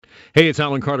Hey, it's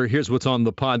Alan Carter. Here's what's on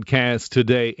the podcast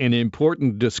today. An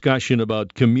important discussion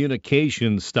about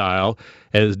communication style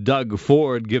as Doug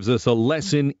Ford gives us a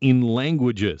lesson in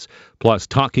languages. Plus,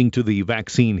 talking to the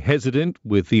vaccine hesitant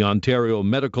with the Ontario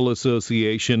Medical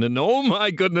Association. And oh my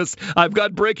goodness, I've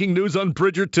got breaking news on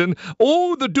Bridgerton.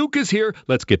 Oh, the Duke is here.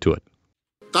 Let's get to it.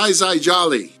 Taizai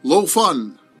jolly, low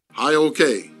fun, high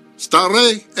okay.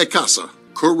 Stare e casa,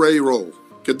 correro.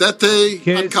 Cadete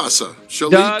a casa,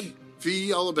 Doug.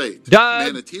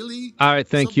 Doug. All right,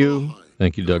 thank you.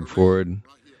 Thank you, Doug Ford.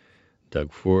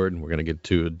 Doug Ford. We're going to get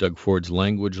to Doug Ford's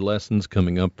language lessons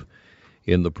coming up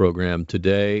in the program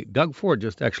today. Doug Ford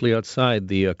just actually outside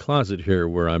the closet here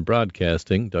where I'm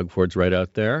broadcasting. Doug Ford's right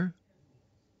out there.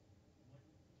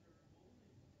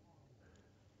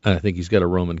 I think he's got a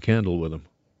Roman candle with him.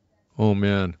 Oh,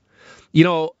 man. You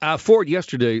know, Ford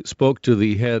yesterday spoke to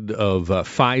the head of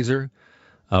Pfizer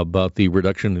about the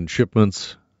reduction in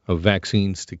shipments of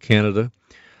vaccines to Canada.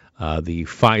 The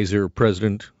Pfizer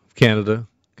president of Canada,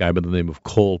 a guy by the name of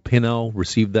Cole Pinnell,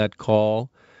 received that call.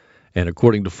 And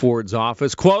according to Ford's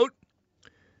office, quote,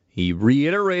 he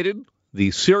reiterated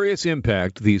the serious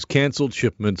impact these canceled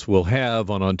shipments will have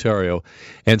on Ontario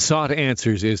and sought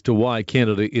answers as to why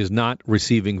Canada is not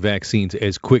receiving vaccines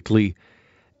as quickly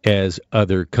as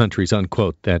other countries,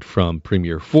 unquote. That from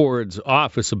Premier Ford's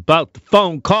office about the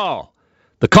phone call.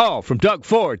 The call from Doug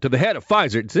Ford to the head of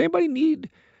Pfizer. Does anybody need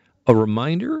a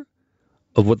reminder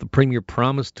of what the Premier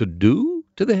promised to do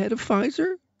to the head of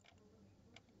Pfizer?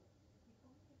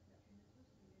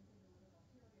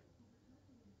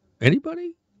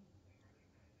 Anybody?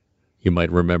 You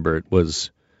might remember it was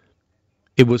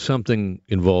something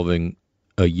involving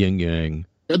a yin-yang.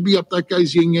 I'd be up that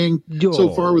guy's yin-yang so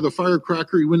far with a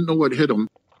firecracker he wouldn't know what hit him.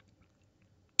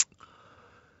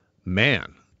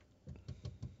 Man.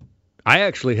 I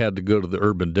actually had to go to the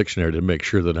Urban Dictionary to make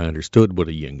sure that I understood what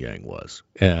a yin-yang was.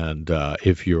 And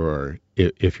if you're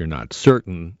not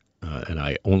certain, and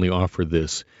I only offer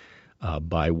this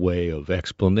by way of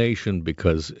explanation,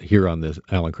 because here on this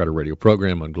Alan Carter radio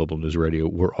program on Global News Radio,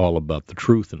 we're all about the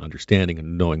truth and understanding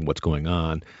and knowing what's going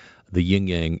on. The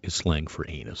yin-yang is slang for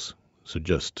anus. So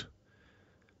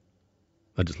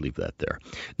I'll just leave that there.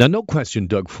 Now, no question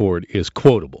Doug Ford is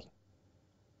quotable.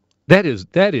 That's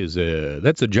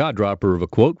a jaw dropper of a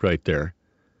quote right there.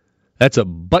 That's a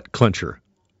butt clencher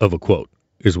of a quote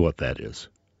is what that is.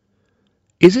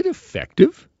 Is it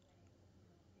effective?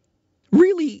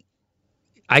 Really,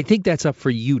 I think that's up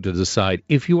for you to decide.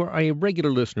 If you are a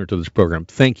regular listener to this program,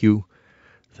 thank you.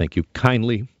 Thank you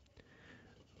kindly.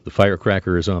 The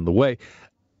firecracker is on the way.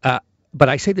 But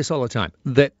I say this all the time,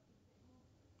 that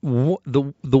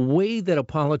the way that a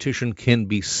politician can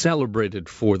be celebrated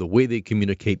for the way they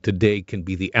communicate today can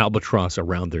be the albatross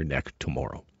around their neck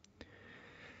tomorrow.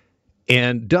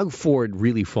 And Doug Ford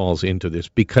really falls into this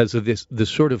because of this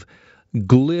sort of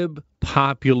glib,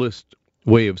 populist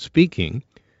way of speaking.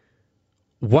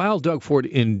 While Doug Ford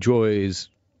enjoys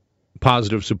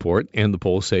positive support, and the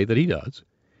polls say that he does,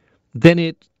 then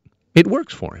it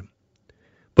works for him.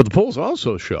 But the polls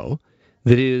also show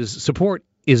that his support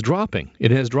is dropping. It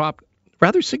has dropped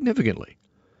rather significantly.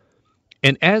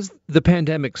 And as the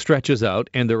pandemic stretches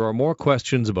out and there are more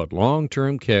questions about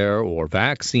long-term care or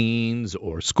vaccines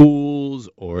or schools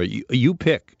or you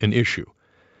pick an issue,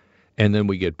 and then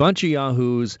we get a bunch of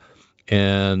yahoos,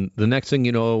 and the next thing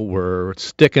you know, we're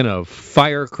sticking a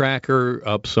firecracker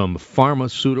up some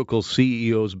pharmaceutical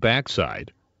CEO's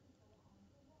backside.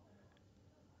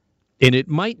 And it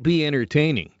might be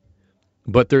entertaining,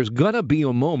 but there's going to be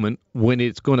a moment when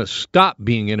it's going to stop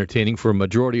being entertaining for a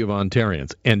majority of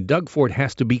Ontarians. And Doug Ford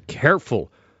has to be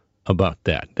careful about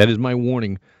that. That is my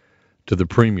warning to the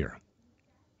Premier.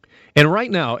 And right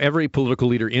now, every political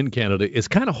leader in Canada is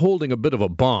kind of holding a bit of a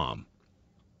bomb.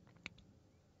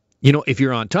 You know, if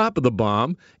you're on top of the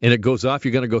bomb and it goes off,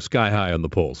 you're going to go sky high on the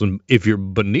polls. And if you're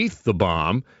beneath the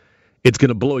bomb, it's going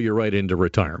to blow you right into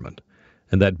retirement.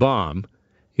 And that bomb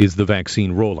is the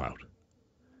vaccine rollout.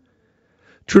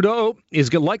 Trudeau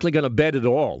is likely going to bet it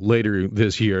all later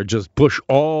this year, just push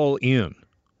all in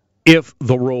if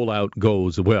the rollout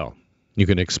goes well. You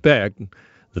can expect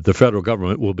that the federal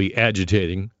government will be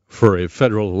agitating for a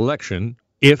federal election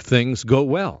if things go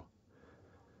well.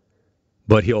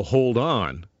 But he'll hold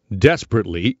on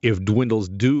desperately if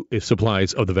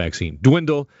supplies of the vaccine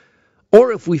dwindle,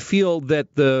 or if we feel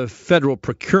that the federal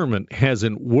procurement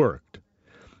hasn't worked.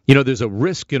 You know, there's a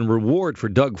risk and reward for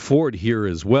Doug Ford here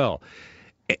as well.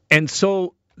 And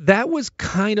so that was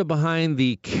kind of behind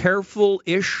the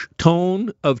careful-ish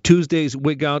tone of Tuesday's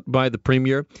wig out by the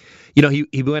premier. You know,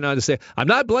 he went on to say, I'm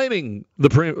not blaming the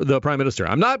prime minister.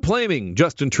 I'm not blaming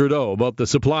Justin Trudeau about the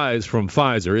supplies from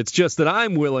Pfizer. It's just that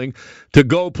I'm willing to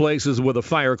go places with a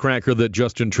firecracker that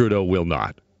Justin Trudeau will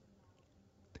not.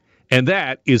 And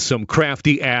that is some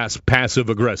crafty-ass passive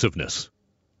aggressiveness.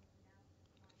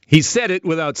 He said it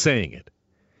without saying it.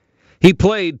 He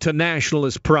played to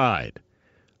nationalist pride.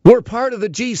 We're part of the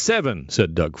G7,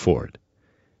 said Doug Ford.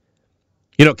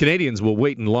 You know, Canadians will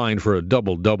wait in line for a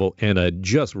double-double and a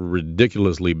just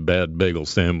ridiculously bad bagel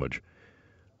sandwich.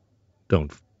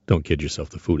 Don't kid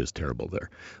yourself. The food is terrible there.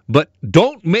 But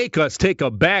don't make us take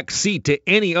a back seat to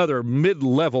any other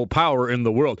mid-level power in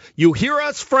the world. You hear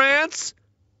us, France?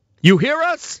 You hear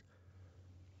us?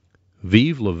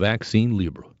 Vive le vaccine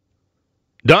libre.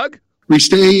 Doug?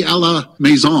 Restez à la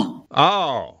maison.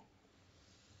 Oh.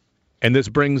 And this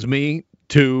brings me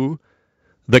to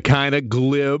the kind of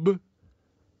glib,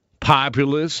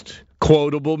 populist,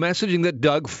 quotable messaging that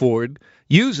Doug Ford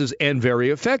uses, and very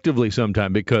effectively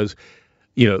sometimes, because,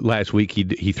 you know, last week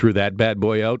he threw that bad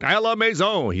boy out. À la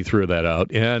maison, he threw that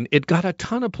out, and it got a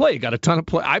ton of play.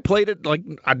 I played it like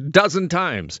a dozen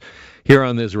times here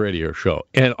on this radio show.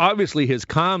 And obviously his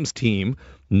comms team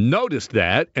noticed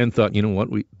that and thought, you know what,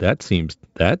 that's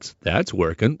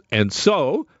working. And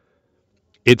so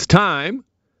it's time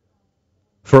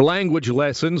for language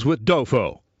lessons with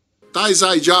Dofo. Dai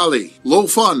zai jolly, low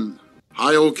fun,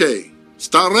 high okay.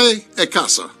 Stare e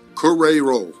casa, curre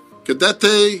ro.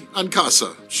 Cadete an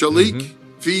casa, shalik,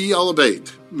 fi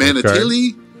alabate.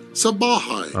 Manatili,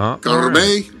 sabahai.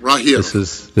 Garme, rahir. This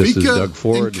is Doug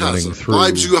Ford running through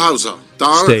Live zu Hause.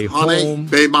 Dar, Stay hane, Home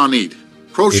be manid.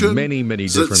 in many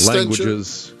different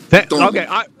languages. Okay,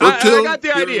 I got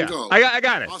the idea. I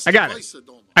got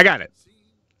it.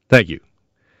 Thank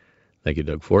you,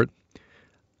 Doug Ford.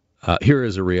 Here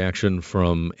is a reaction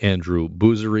from Andrew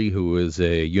Boozery, who is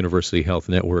a University Health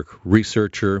Network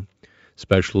researcher,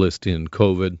 specialist in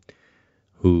COVID,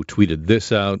 who tweeted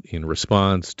this out in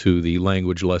response to the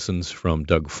language lessons from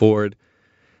Doug Ford.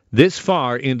 This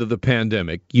far into the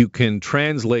pandemic, you can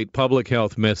translate public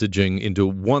health messaging into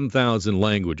 1,000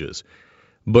 languages.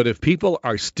 But if people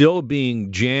are still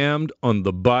being jammed on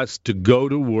the bus to go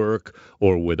to work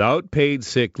or without paid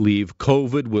sick leave,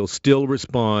 COVID will still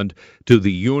respond to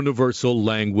the universal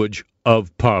language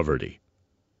of poverty.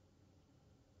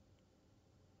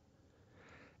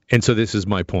 And so this is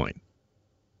my point.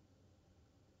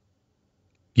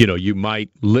 You know, you might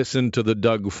listen to the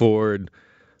Doug Ford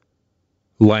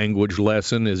language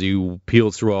lesson as he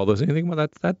peels through all this and you think, well,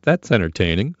 that's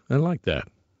entertaining. I like that.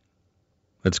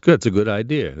 That's good. It's a good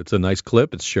idea. It's a nice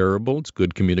clip. It's shareable. It's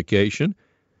good communication.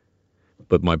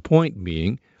 But my point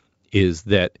being is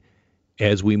that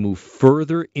as we move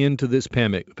further into this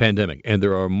pandemic, and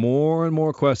there are more and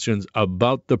more questions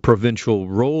about the provincial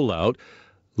rollout,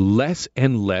 less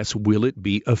and less will it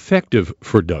be effective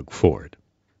for Doug Ford.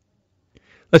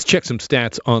 Let's check some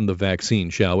stats on the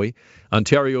vaccine, shall we?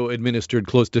 Ontario administered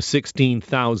close to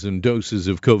 16,000 doses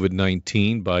of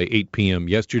COVID-19 by 8 p.m.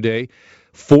 yesterday.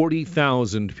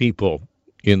 40,000 people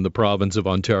in the province of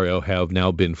Ontario have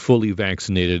now been fully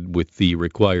vaccinated with the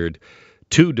required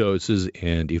 2 doses.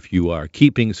 And if you are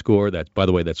keeping score, by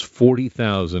the way, that's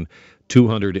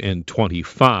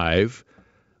 40,225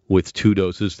 with 2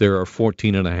 doses. There are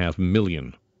 14.5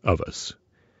 million of us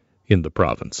in the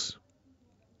province.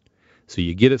 So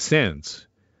you get a sense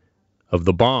of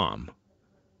the bomb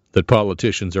that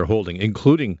politicians are holding,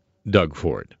 including Doug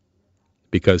Ford.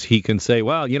 Because he can say,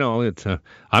 well, you know,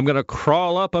 I'm going to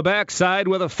crawl up a backside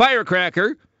with a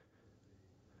firecracker.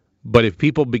 But if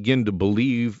people begin to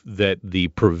believe that the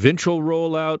provincial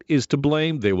rollout is to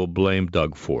blame, they will blame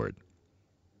Doug Ford.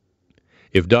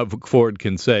 If Doug Ford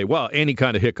can say, well, any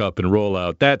kind of hiccup and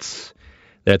rollout, that's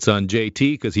on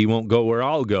JT because he won't go where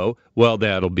I'll go, well,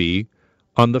 that'll be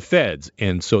on the feds.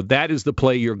 And so that is the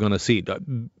play you're going to see.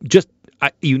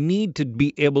 You need to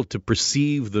be able to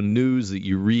perceive the news that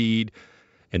you read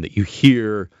and that you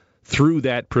hear through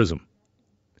that prism.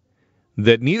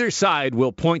 That neither side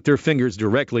will point their fingers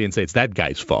directly and say, it's that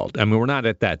guy's fault. I mean, we're not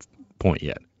at that point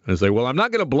yet. And say, well, I'm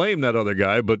not going to blame that other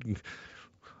guy, but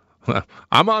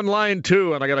I'm on line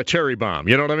 2 and I got a cherry bomb.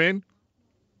 You know what I mean?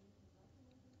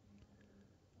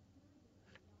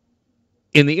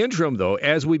 In the interim, though,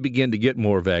 as we begin to get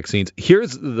more vaccines,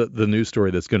 here's the news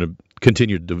story that's going to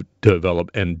continue to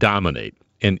develop and dominate.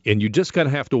 And you just kind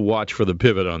of have to watch for the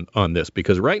pivot on this,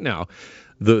 because right now,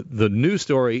 the news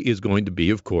story is going to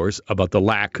be, of course, about the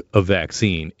lack of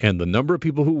vaccine and the number of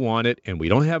people who want it, and we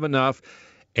don't have enough.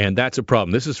 And that's a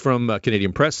problem. This is from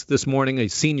Canadian Press this morning. A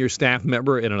senior staff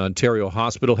member in an Ontario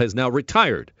hospital has now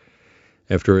retired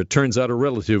after it turns out a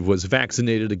relative was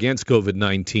vaccinated against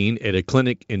COVID-19 at a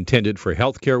clinic intended for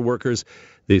healthcare workers.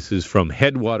 This is from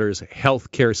Headwaters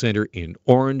Healthcare Center in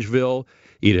Orangeville.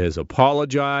 It has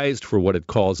apologized for what it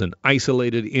calls an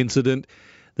isolated incident.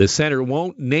 The center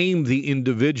won't name the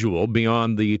individual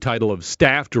beyond the title of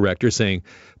staff director, saying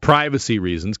privacy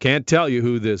reasons. Can't tell you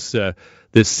who this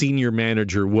senior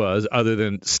manager was other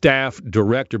than staff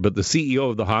director. But the CEO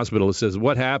of the hospital says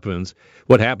what happened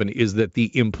is that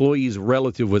the employee's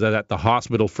relative was at the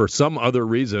hospital for some other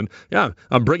reason. Yeah,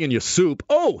 I'm bringing you soup.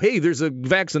 Oh, hey, there's a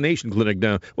vaccination clinic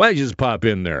down. Why don't you just pop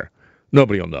in there?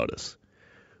 Nobody will notice.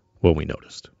 Well, we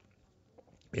noticed.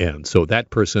 And so that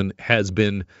person has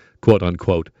been, quote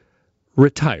unquote,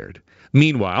 retired.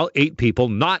 Meanwhile, 8 people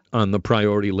not on the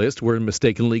priority list were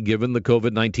mistakenly given the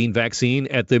COVID-19 vaccine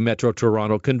at the Metro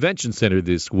Toronto Convention Center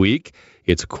this week.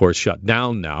 It's, of course, shut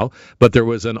down now, but there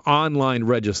was an online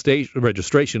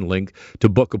registration link to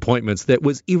book appointments that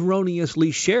was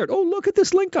erroneously shared. Oh, look at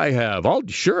this link I have. I'll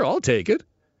take it.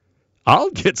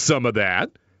 I'll get some of that.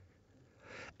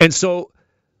 And so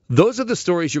those are the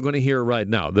stories you're going to hear right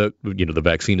now. The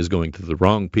vaccine is going to the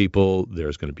wrong people.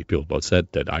 There's going to be people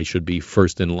upset that I should be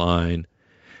first in line.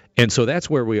 And so that's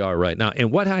where we are right now.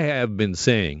 And what I have been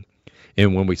saying,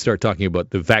 and when we start talking about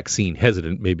the vaccine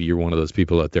hesitant, maybe you're one of those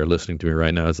people out there listening to me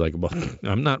right now. It's like, well,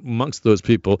 I'm not amongst those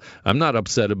people. I'm not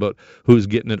upset about who's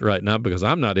getting it right now because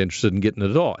I'm not interested in getting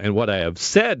it at all. And what I have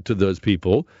said to those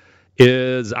people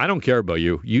is, I don't care about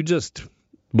you. You just,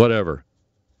 whatever.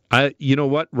 You know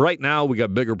what? Right now, we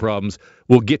got bigger problems.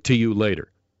 We'll get to you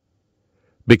later.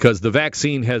 Because the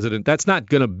vaccine hesitant, that's not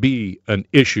going to be an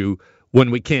issue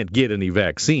when we can't get any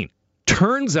vaccine.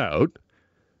 Turns out,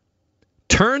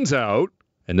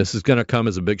 and this is going to come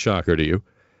as a big shocker to you,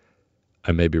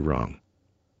 I may be wrong.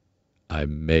 I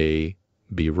may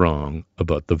be wrong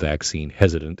about the vaccine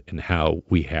hesitant and how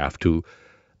we have to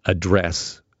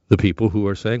address the people who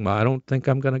are saying, well, I don't think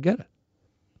I'm going to get it.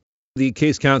 The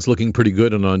case count's looking pretty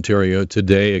good in Ontario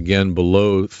today, again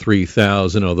below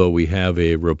 3,000, although we have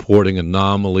a reporting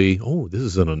anomaly. Oh, this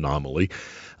is an anomaly.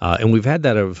 And we've had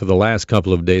that for the last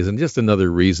couple of days, and just another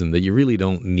reason that you really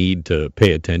don't need to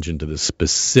pay attention to the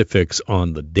specifics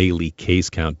on the daily case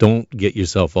count. Don't get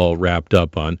yourself all wrapped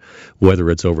up on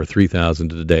whether it's over 3,000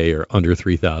 today or under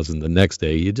 3,000 the next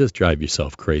day. You just drive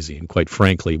yourself crazy. And quite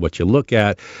frankly, what you look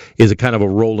at is a kind of a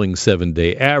rolling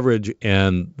 7-day average,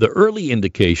 and the early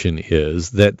indication is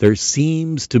that there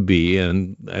seems to be,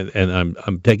 and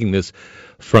I'm taking this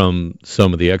from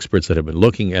some of the experts that have been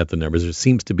looking at the numbers, there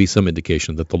seems to be some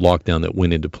indication that the lockdown that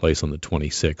went into place on the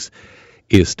 26th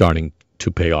is starting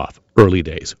to pay off. Early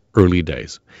days.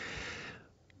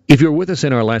 If you're with us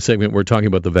in our last segment, we're talking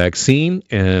about the vaccine,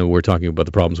 and we're talking about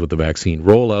the problems with the vaccine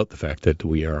rollout, the fact that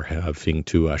we are having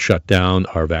to shut down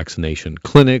our vaccination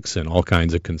clinics, and all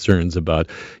kinds of concerns about,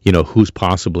 who's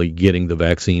possibly getting the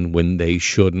vaccine when they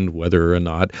shouldn't, whether or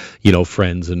not,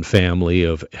 friends and family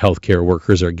of healthcare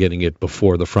workers are getting it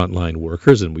before the frontline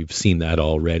workers, and we've seen that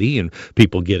already, and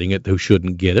people getting it who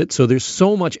shouldn't get it. So there's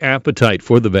so much appetite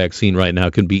for the vaccine right now.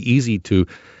 It can be easy to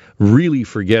really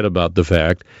forget about the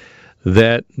fact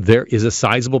that there is a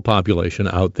sizable population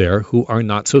out there who are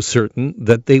not so certain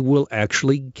that they will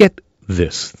actually get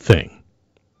this thing.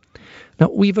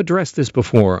 Now, we've addressed this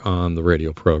before on the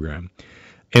radio program,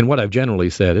 and what I've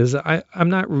generally said is I'm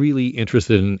not really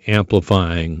interested in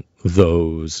amplifying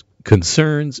those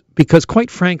concerns because,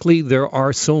 quite frankly, there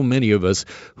are so many of us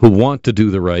who want to do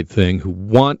the right thing, who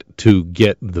want to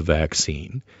get the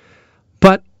vaccine,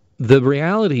 but the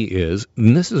reality is,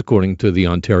 and this is according to the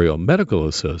Ontario Medical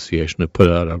Association, that put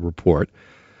out a report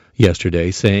yesterday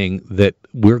saying that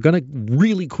we're going to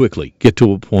really quickly get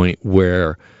to a point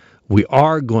where we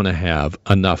are going to have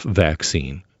enough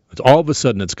vaccine. All of a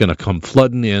sudden, it's going to come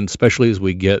flooding in, especially as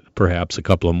we get perhaps a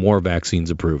couple of more vaccines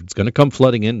approved. It's going to come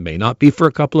flooding in, may not be for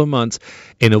a couple of months.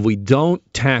 And if we don't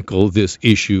tackle this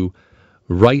issue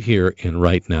right here and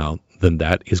right now, then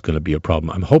that is going to be a problem.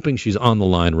 I'm hoping she's on the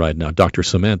line right now, Dr.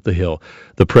 Samantha Hill,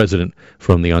 the president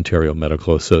from the Ontario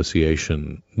Medical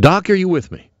Association. Doc, are you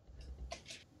with me?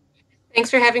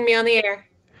 Thanks for having me on the air.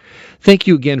 Thank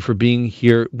you again for being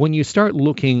here. When you start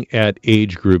looking at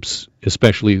age groups,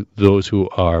 especially those who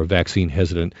are vaccine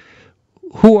hesitant,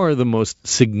 who are the most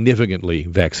significantly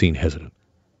vaccine hesitant?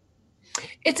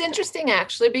 It's interesting,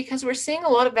 actually, because we're seeing a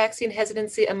lot of vaccine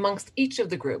hesitancy amongst each of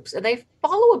the groups, and they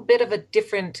follow a bit of a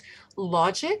different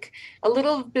logic, a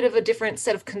little bit of a different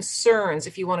set of concerns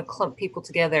if you want to clump people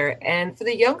together. And for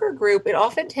the younger group, it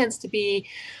often tends to be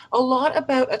a lot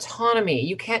about autonomy.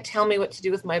 You can't tell me what to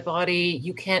do with my body.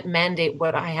 You can't mandate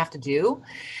what I have to do.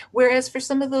 Whereas for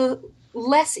some of the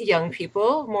less young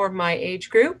people, more of my age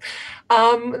group,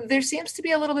 there seems to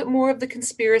be a little bit more of the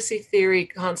conspiracy theory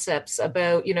concepts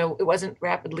about, it wasn't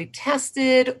rapidly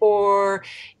tested, or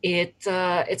it's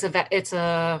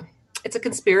a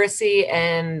conspiracy.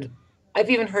 And I've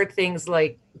even heard things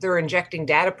like they're injecting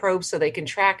data probes so they can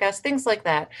track us, things like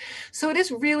that. So it is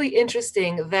really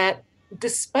interesting that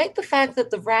despite the fact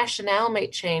that the rationale may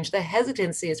change, the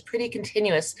hesitancy is pretty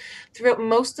continuous throughout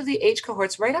most of the age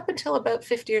cohorts, right up until about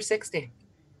 50 or 60.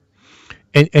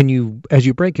 And you, as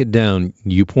you break it down,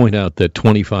 you point out that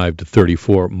 25 to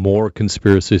 34 more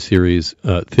conspiracy theories,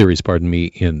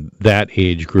 in that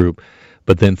age group,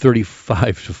 but then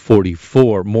 35 to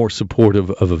 44 more supportive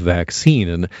of a vaccine.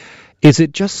 And is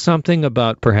it just something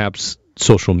about perhaps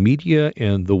social media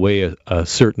and the way a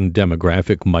certain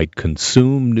demographic might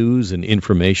consume news and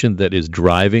information that is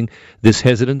driving this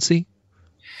hesitancy?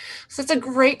 So it's a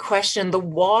great question. The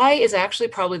why is actually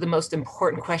probably the most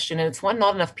important question, and it's one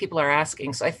not enough people are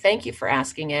asking. So I thank you for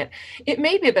asking it. It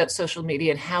may be about social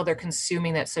media and how they're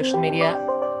consuming that social media.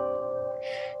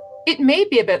 It may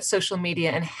be about social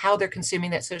media and how they're consuming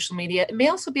that social media. It may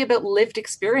also be about lived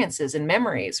experiences and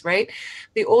memories, right?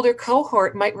 The older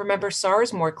cohort might remember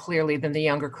SARS more clearly than the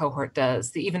younger cohort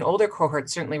does. The even older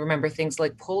cohort certainly remember things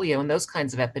like polio and those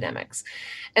kinds of epidemics.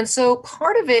 And so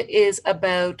part of it is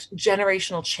about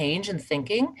generational change in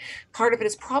thinking. Part of it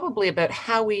is probably about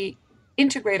how we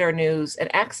integrate our news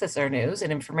and access our news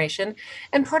and information.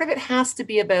 And part of it has to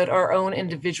be about our own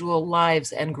individual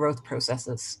lives and growth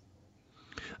processes.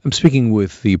 I'm speaking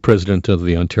with the president of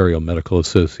the Ontario Medical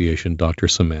Association, Dr.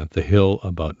 Samantha Hill,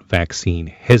 about vaccine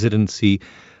hesitancy.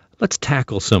 Let's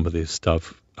tackle some of this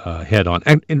stuff head on.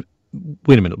 And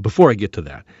wait a minute, before I get to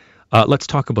that, let's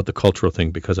talk about the cultural thing,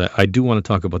 because I do want to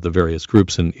talk about the various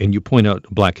groups, and you point out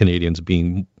Black Canadians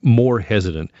being more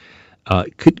hesitant.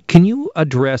 Can you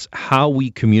address how we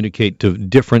communicate to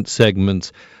different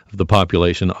segments of the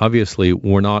population? Obviously,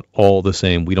 we're not all the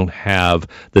same. We don't have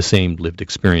the same lived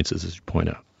experiences, as you point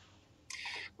out.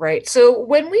 Right. So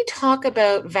when we talk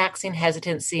about vaccine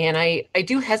hesitancy, and I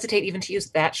do hesitate even to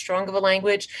use that strong of a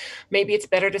language, maybe it's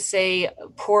better to say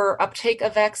poor uptake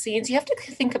of vaccines. You have to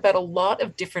think about a lot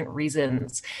of different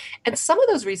reasons. And some of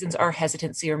those reasons are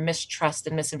hesitancy or mistrust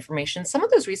and misinformation. Some of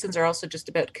those reasons are also just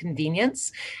about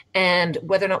convenience and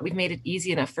whether or not we've made it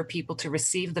easy enough for people to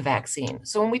receive the vaccine.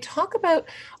 So when we talk about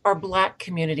our Black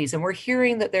communities and we're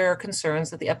hearing that there are concerns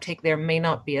that the uptake there may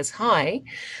not be as high,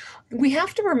 we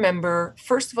have to remember,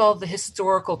 first of all, the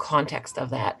historical context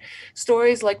of that.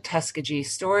 Stories like Tuskegee,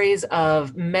 stories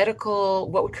of medical,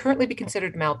 what would currently be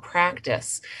considered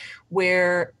malpractice,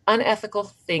 where unethical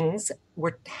things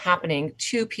were happening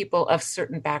to people of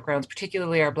certain backgrounds,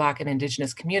 particularly our Black and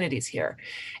Indigenous communities here.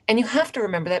 And you have to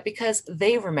remember that because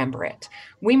they remember it.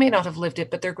 We may not have lived it,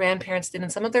 but their grandparents did,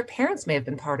 and some of their parents may have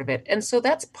been part of it. And so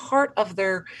that's part of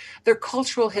their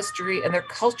cultural history and their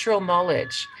cultural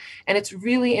knowledge. And it's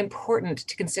really important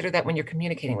to consider that when you're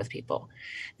communicating with people.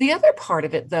 The other part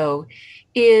of it, though,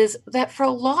 is that for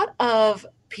a lot of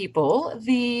people,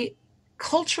 the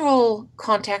cultural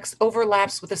context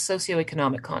overlaps with the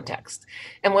socioeconomic context.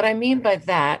 And what I mean by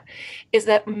that is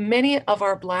that many of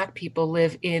our Black people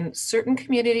live in certain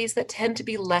communities that tend to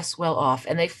be less well off,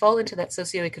 and they fall into that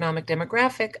socioeconomic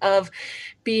demographic of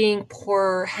being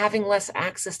poor, having less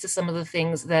access to some of the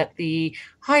things that the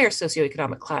higher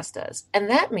socioeconomic class does. And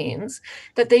that means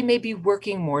that they may be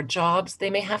working more jobs, they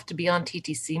may have to be on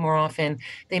TTC more often,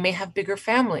 they may have bigger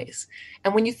families.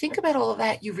 And when you think about all of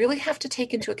that, you really have to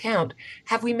take into account,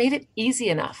 have we made it easy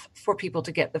enough for people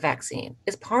to get the vaccine?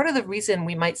 Is part of the reason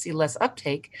we might see less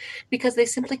uptake because they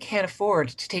simply can't afford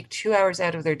to take 2 hours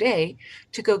out of their day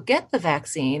to go get the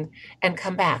vaccine and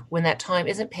come back when that time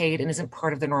isn't paid and isn't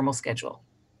part of the normal schedule.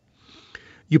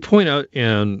 You point out,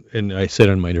 and I said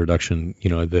in my introduction,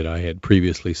 that I had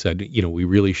previously said, we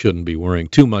really shouldn't be worrying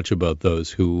too much about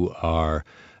those who are,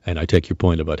 and I take your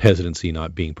point about hesitancy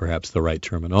not being perhaps the right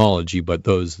terminology, but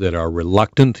those that are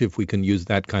reluctant, if we can use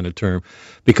that kind of term,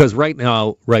 because right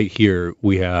now, right here,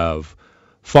 we have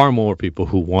far more people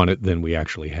who want it than we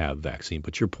actually have vaccine.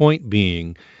 But your point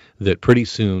being that pretty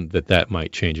soon that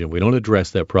might change, and we don't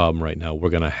address that problem right now, we're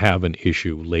going to have an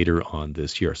issue later on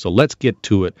this year. So let's get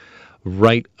to it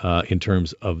right in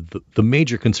terms of the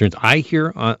major concerns I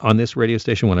hear on this radio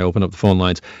station when I open up the phone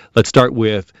lines. Let's start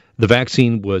with the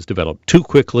vaccine was developed too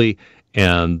quickly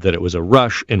and that it was a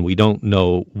rush, and we don't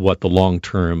know what the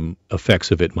long-term effects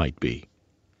of it might be.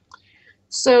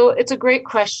 So it's a great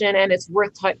question, and it's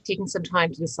worth taking some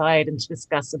time to decide and to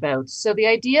discuss about. So the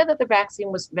idea that the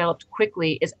vaccine was developed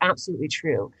quickly is absolutely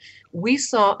true. We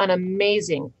saw an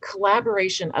amazing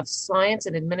collaboration of science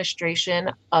and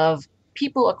administration, of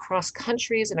people across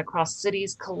countries and across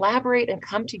cities collaborate and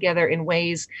come together in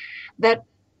ways that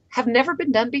have never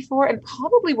been done before and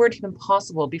probably weren't even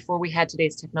possible before we had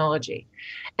today's technology.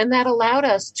 And that allowed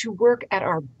us to work at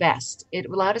our best. It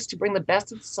allowed us to bring the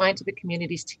best of the scientific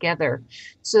communities together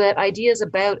so that ideas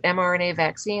about mRNA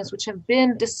vaccines, which have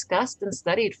been discussed and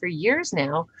studied for years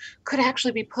now, could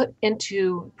actually be put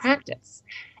into practice.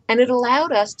 And it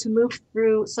allowed us to move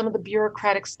through some of the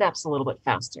bureaucratic steps a little bit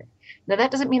faster. Now,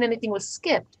 that doesn't mean anything was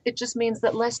skipped. It just means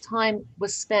that less time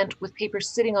was spent with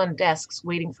papers sitting on desks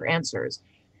waiting for answers.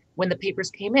 When the papers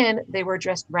came in, they were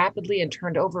addressed rapidly and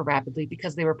turned over rapidly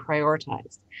because they were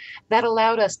prioritized. That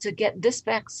allowed us to get this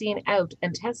vaccine out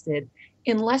and tested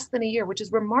in less than a year, which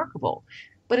is remarkable.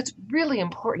 But it's really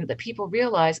important that people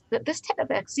realize that this type of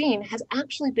vaccine has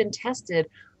actually been tested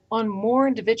on more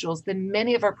individuals than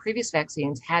many of our previous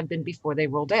vaccines had been before they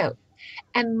rolled out.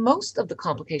 And most of the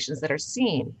complications that are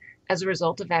seen as a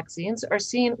result of vaccines are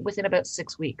seen within about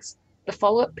 6 weeks. The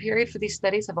follow-up period for these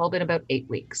studies have all been about 8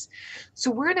 weeks. So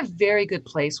we're in a very good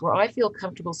place where I feel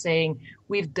comfortable saying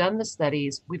we've done the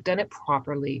studies, we've done it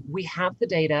properly, we have the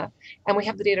data, and we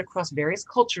have the data across various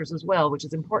cultures as well, which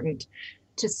is important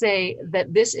to say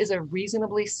that this is a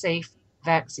reasonably safe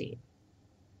vaccine.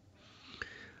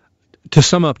 To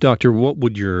sum up, Doctor, what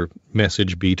would your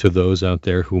message be to those out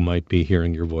there who might be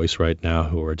hearing your voice right now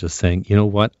who are just saying, you know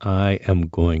what, I am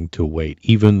going to wait,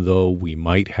 even though we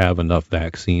might have enough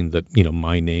vaccine that,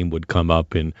 my name would come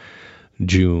up in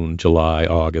June, July,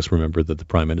 August. Remember that the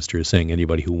Prime Minister is saying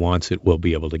anybody who wants it will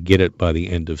be able to get it by the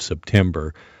end of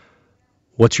September.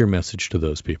 What's your message to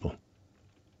those people?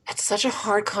 It's such a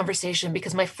hard conversation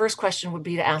because my first question would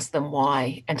be to ask them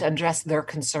why and to address their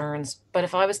concerns. But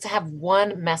if I was to have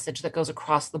one message that goes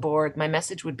across the board, my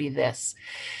message would be this.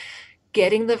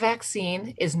 Getting the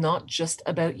vaccine is not just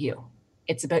about you.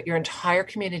 It's about your entire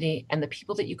community and the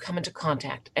people that you come into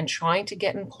contact, and trying to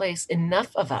get in place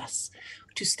enough of us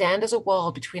to stand as a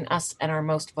wall between us and our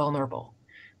most vulnerable.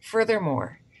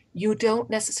 Furthermore, you don't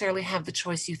necessarily have the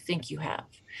choice you think you have.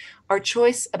 Our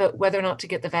choice about whether or not to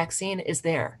get the vaccine is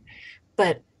there,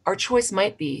 but our choice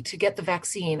might be to get the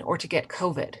vaccine or to get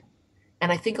COVID. And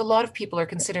I think a lot of people are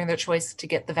considering their choice to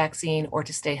get the vaccine or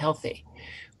to stay healthy.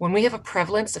 When we have a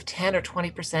prevalence of 10 or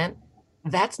 20%,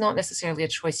 that's not necessarily a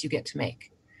choice you get to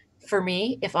make. For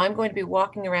me, if I'm going to be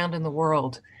walking around in the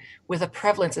world with a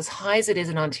prevalence as high as it is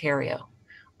in Ontario,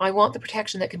 I want the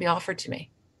protection that can be offered to me.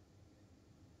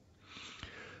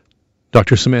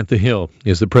 Dr. Samantha Hill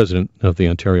is the president of the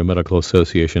Ontario Medical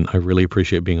Association. I really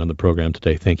appreciate being on the program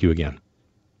today. Thank you again.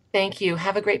 Thank you.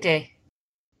 Have a great day.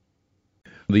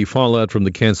 The fallout from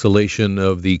the cancellation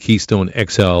of the Keystone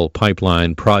XL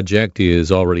pipeline project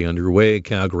is already underway.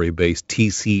 Calgary-based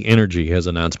TC Energy has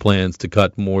announced plans to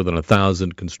cut more than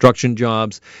 1,000 construction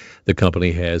jobs. The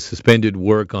company has suspended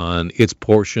work on its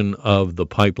portion of the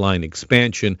pipeline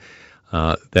expansion.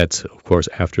 That's, of course,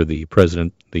 after the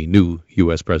new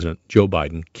U.S. President Joe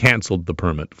Biden canceled the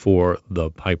permit for the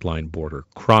pipeline border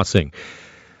crossing.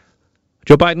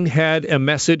 Joe Biden had a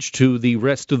message to the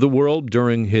rest of the world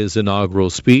during his inaugural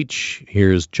speech.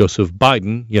 Here's Joseph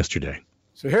Biden yesterday.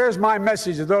 So here's my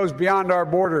message to those beyond our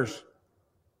borders.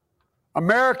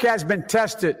 America has been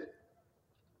tested,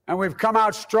 and we've come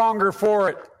out stronger for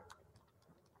it.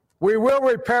 We will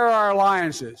repair our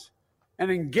alliances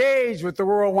and engage with the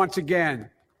world once again,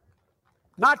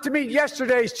 not to meet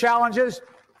yesterday's challenges,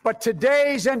 but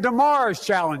today's and tomorrow's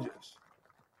challenges.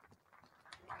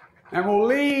 And we'll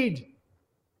lead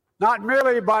not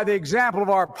merely by the example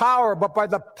of our power, but by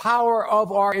the power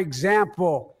of our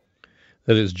example.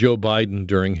 That is Joe Biden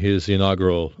during his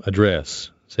inaugural address,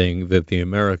 saying that the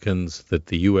Americans, that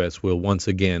the U.S. will once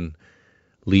again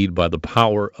lead by the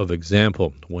power of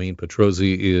example. Wayne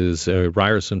Petrozzi is a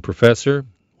Ryerson professor.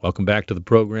 Welcome back to the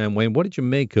program. Wayne, what did you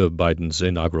make of Biden's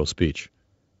inaugural speech?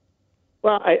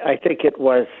 Well, I think it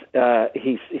was,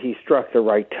 he struck the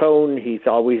right tone. He's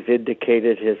always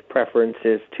indicated his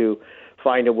preferences to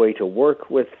find a way to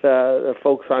work with the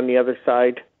folks on the other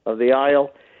side of the aisle.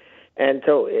 And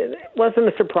so it wasn't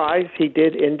a surprise. He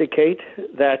did indicate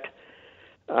that,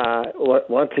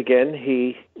 once again,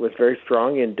 he was very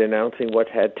strong in denouncing what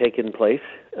had taken place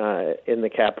in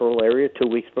the Capitol area 2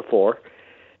 weeks before.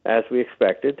 as we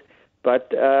expected.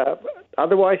 But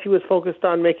otherwise, he was focused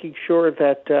on making sure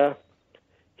that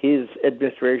his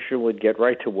administration would get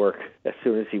right to work as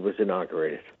soon as he was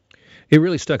inaugurated. It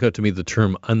really stuck out to me, the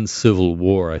term uncivil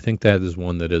war. I think that is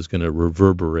one that is going to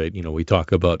reverberate. We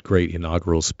talk about great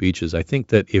inaugural speeches. I think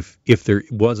that if there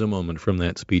was a moment from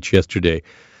that speech yesterday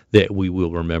that we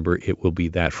will remember, it will be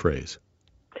that phrase.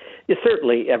 Yeah,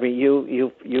 certainly. I mean,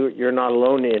 you're not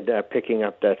alone in picking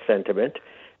up that sentiment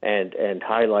and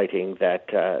highlighting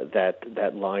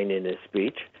that line in his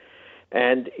speech.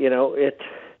 And it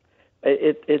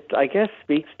I guess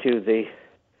speaks to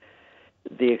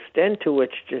the extent to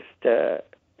which just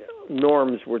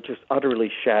norms were just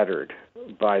utterly shattered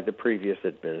by the previous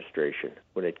administration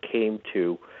when it came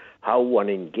to how one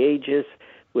engages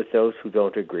with those who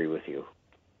don't agree with you.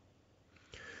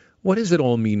 What does it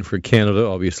all mean for Canada?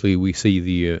 Obviously, we see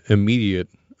the immediate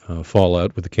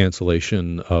fallout with the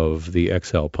cancellation of the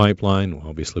XL pipeline.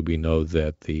 Obviously, we know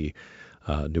that the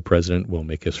new president will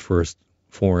make his first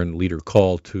foreign leader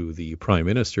call to the prime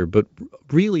minister. But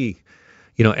really,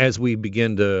 as we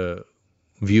begin to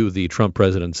view the Trump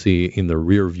presidency in the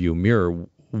rearview mirror,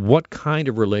 what kind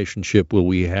of relationship will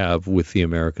we have with the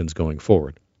Americans going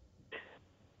forward?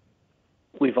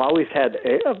 We've always had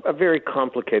a very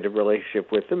complicated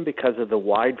relationship with them because of the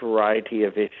wide variety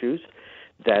of issues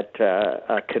that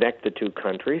connect the two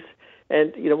countries,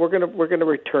 and we're going to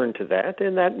return to that,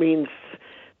 and that means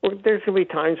there's going to be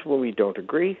times when we don't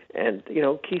agree, and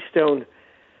Keystone.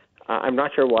 I'm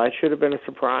not sure why it should have been a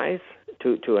surprise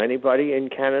to anybody in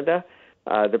Canada.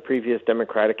 The previous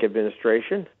Democratic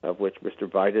administration, of which Mr.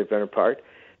 Biden had been a part,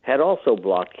 had also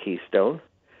blocked Keystone.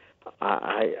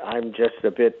 I'm just a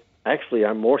bit. Actually,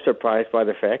 I'm more surprised by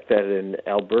the fact that an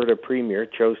Alberta premier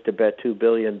chose to bet $2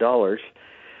 billion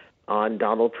on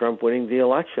Donald Trump winning the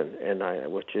election,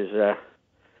 which is,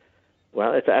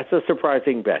 that's a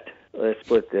surprising bet. Let's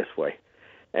put it this way.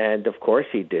 And, of course,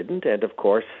 he didn't. And, of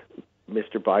course,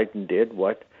 Mr. Biden did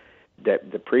what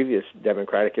the previous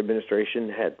Democratic administration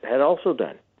had also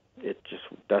done. It just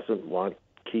doesn't want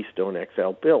Keystone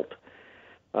XL built.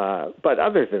 But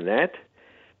other than that,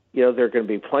 there are going to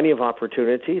be plenty of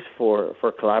opportunities for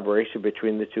collaboration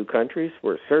between the two countries.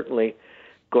 We're certainly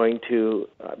going to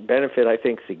benefit, I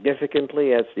think,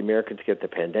 significantly as the Americans get the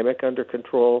pandemic under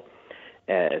control,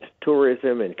 as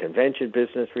tourism and convention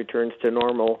business returns to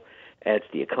normal, as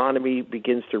the economy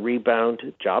begins to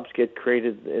rebound, jobs get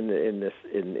created in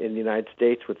the United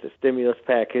States with the stimulus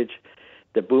package,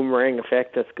 the boomerang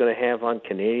effect that's going to have on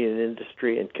Canadian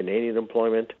industry and Canadian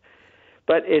employment.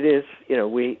 But it is,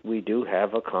 we do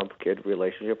have a complicated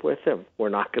relationship with them. We're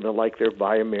not going to like their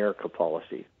Buy America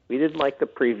policy. We didn't like the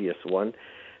previous one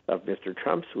of Mr.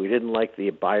 Trump's. We didn't like the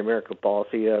Buy America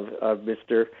policy of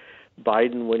Mr.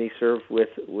 Biden when he served with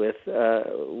the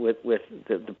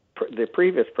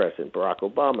previous president, Barack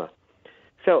Obama.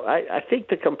 So I think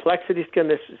the complexity is going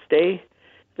to stay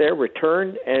there,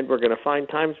 return, and we're going to find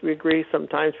times we agree,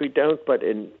 sometimes we don't. But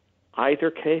in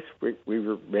either case, we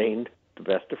remain the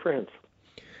best of friends.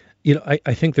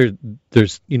 I think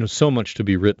there's so much to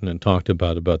be written and talked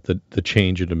about the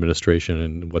change in administration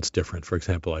and what's different. For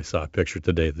example, I saw a picture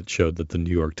today that showed that the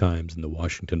New York Times and the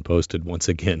Washington Post had once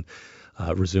again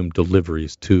resumed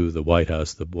deliveries to the White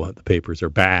House. The papers are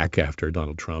back after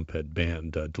Donald Trump had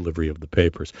banned delivery of the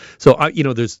papers. So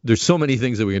there's so many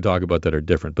things that we can talk about that are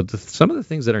different. But some of the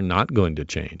things that are not going to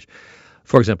change.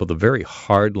 For example, the very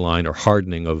hard line or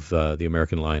hardening of the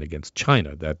American line against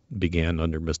China that began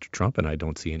under Mr. Trump, and I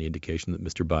don't see any indication that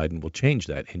Mr. Biden will change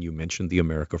that. And you mentioned the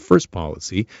America First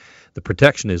policy. The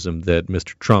protectionism that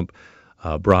Mr. Trump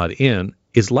brought in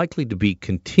is likely to be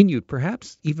continued,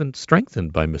 perhaps even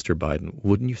strengthened by Mr. Biden,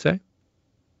 wouldn't you say?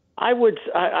 I would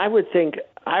think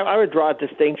I would draw a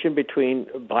distinction between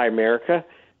Buy America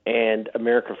and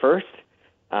America First.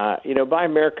 Buy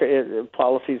America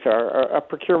policies are a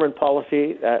procurement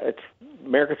policy.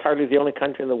 America's hardly the only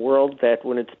country in the world that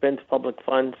when it spends public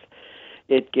funds,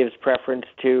 it gives preference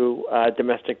to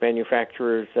domestic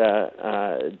manufacturers,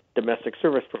 domestic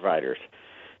service providers.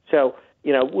 So,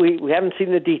 we haven't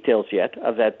seen the details yet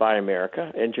of that Buy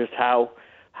America and just how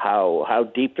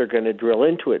deep they're going to drill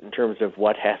into it in terms of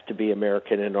what has to be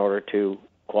American in order to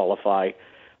qualify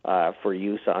for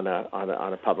use on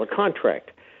a public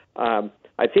contract.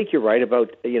 I think you're right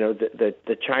about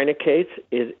the China case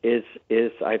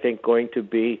is I think going to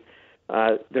be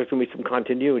there's going to be some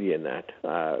continuity in that.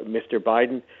 Mr.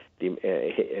 Biden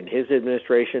and his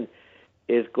administration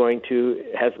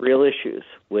has real issues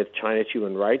with China's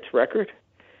human rights record,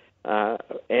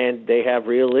 and they have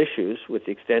real issues with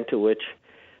the extent to which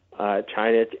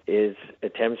China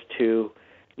attempts to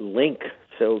link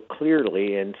so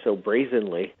clearly and so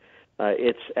brazenly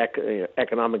its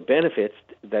economic benefits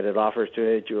that it offers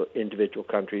to individual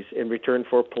countries in return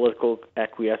for political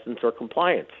acquiescence or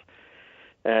compliance.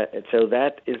 And so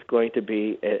that is going to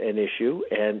be an issue,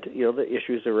 and the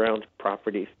issues around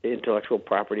intellectual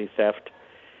property theft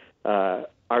are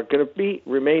going to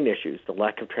remain issues. The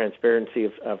lack of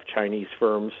transparency of Chinese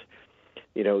firms,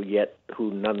 yet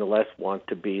who nonetheless want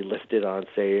to be listed on,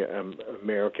 say,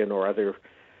 American or other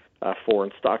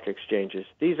foreign stock exchanges.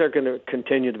 These are going to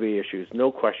continue to be issues,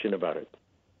 no question about it.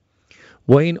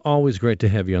 Wayne, always great to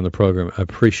have you on the program. I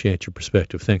appreciate your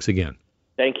perspective. Thanks again.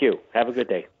 Thank you. Have a good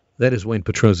day. That is Wayne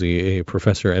Petrozzi, a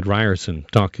professor at Ryerson,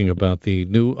 talking about the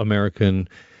new American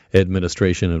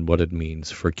administration and what it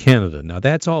means for Canada. Now,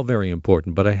 that's all very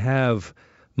important, but I have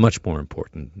much more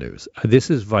important news. This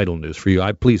is vital news for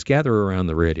you. Please gather around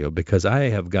the radio because I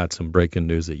have got some breaking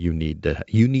news that you need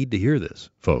to hear this,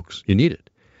 folks. You need it.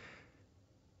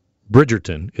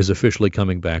 Bridgerton is officially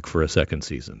coming back for a second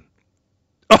season.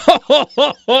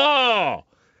 Oh,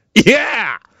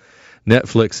 yeah!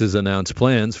 Netflix has announced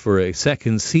plans for a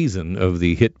second season of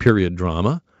the hit period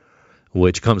drama,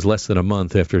 which comes less than a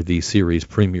month after the series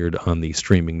premiered on the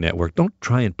streaming network. Don't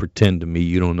try and pretend to me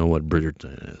you don't know what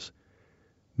Bridgerton is,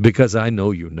 because I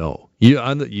know you know.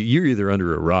 You're either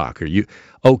under a rock or you...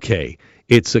 Okay,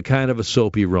 it's a kind of a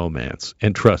soapy romance,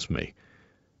 and trust me,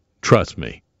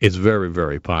 it's very,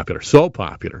 very popular. So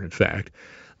popular, in fact,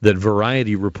 that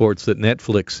Variety reports that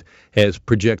Netflix has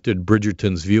projected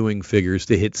Bridgerton's viewing figures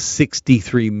to hit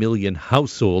 63 million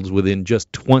households within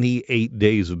just 28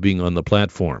 days of being on the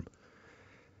platform.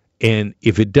 And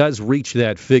if it does reach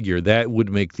that figure, that would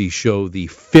make the show the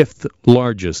fifth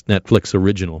largest Netflix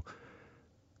original.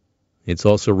 It's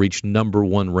also reached number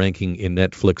one ranking in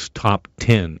Netflix top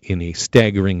 10 in a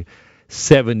staggering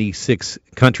 76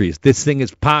 countries. This thing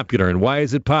is popular. And why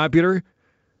is it popular?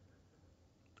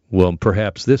 Well,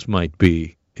 perhaps this might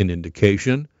be an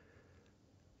indication.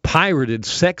 Pirated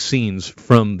sex scenes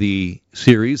from the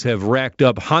series have racked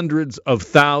up hundreds of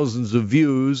thousands of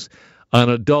views on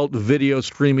adult video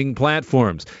streaming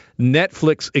platforms.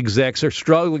 Netflix execs are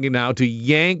struggling now to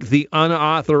yank the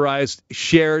unauthorized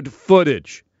shared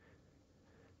footage.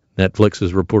 Netflix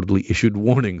has reportedly issued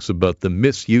warnings about the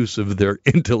misuse of their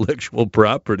intellectual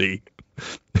property.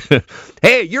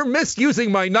 Hey, you're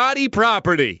misusing my naughty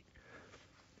property.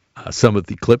 Some of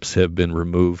the clips have been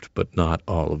removed, but not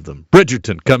all of them.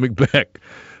 Bridgerton coming back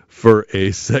for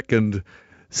a second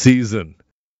season.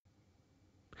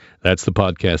 That's the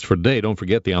podcast for today. Don't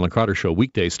forget the Alan Carter Show,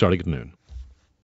 weekdays starting at noon.